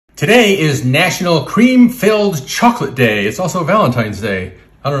Today is National Cream-Filled Chocolate Day. It's also Valentine's Day.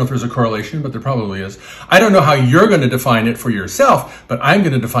 I don't know if there's a correlation, but there probably is. I don't know how you're going to define it for yourself, but I'm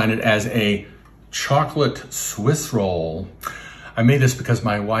going to define it as a chocolate Swiss roll. I made this because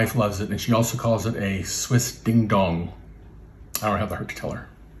my wife loves it, and she also calls it a Swiss ding dong. I don't have the heart to tell her.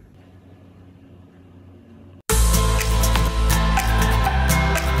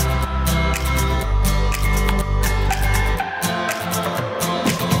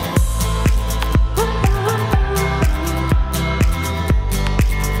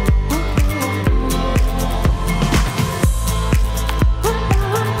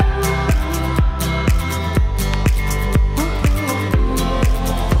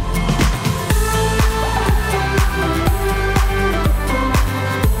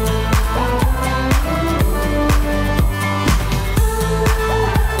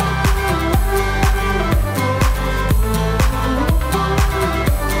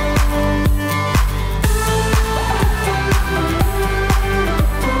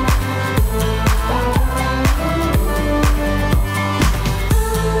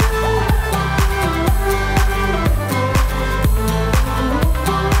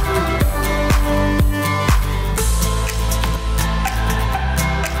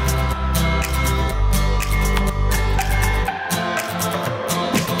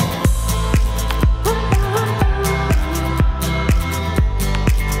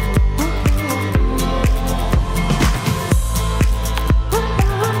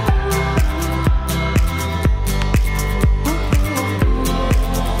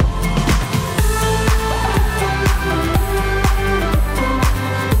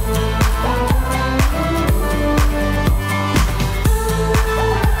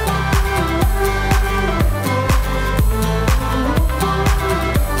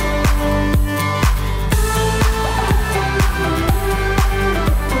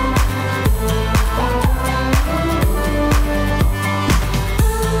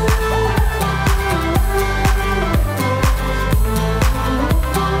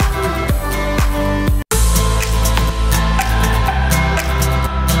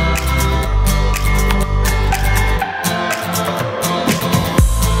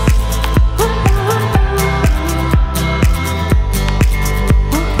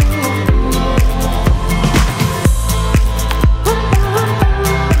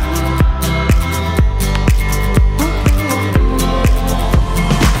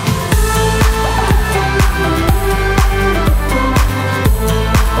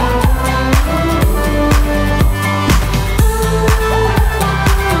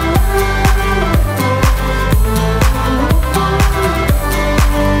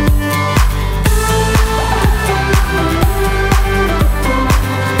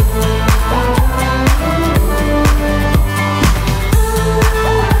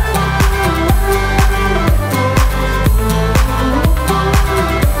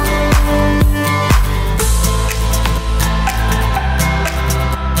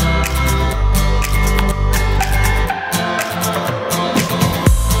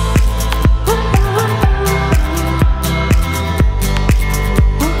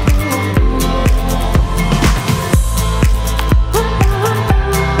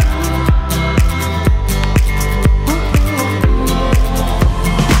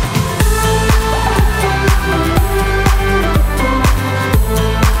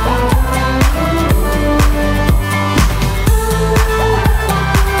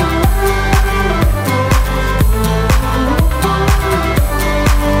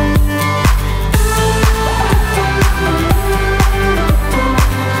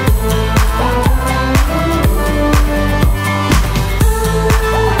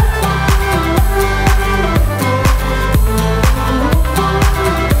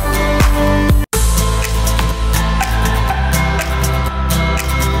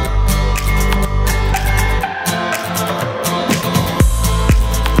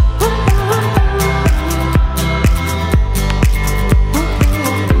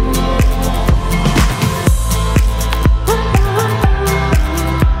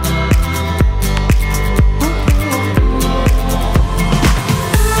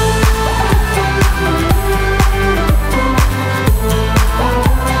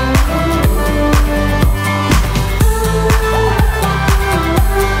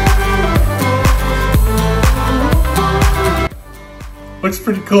 Looks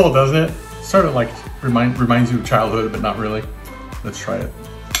pretty cool, doesn't it? Sort of like reminds you of childhood, but not really. Let's try it.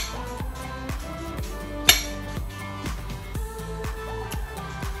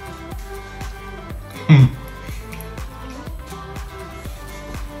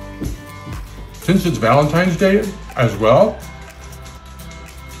 Since it's Valentine's Day as well,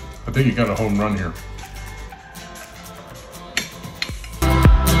 I think you got a home run here.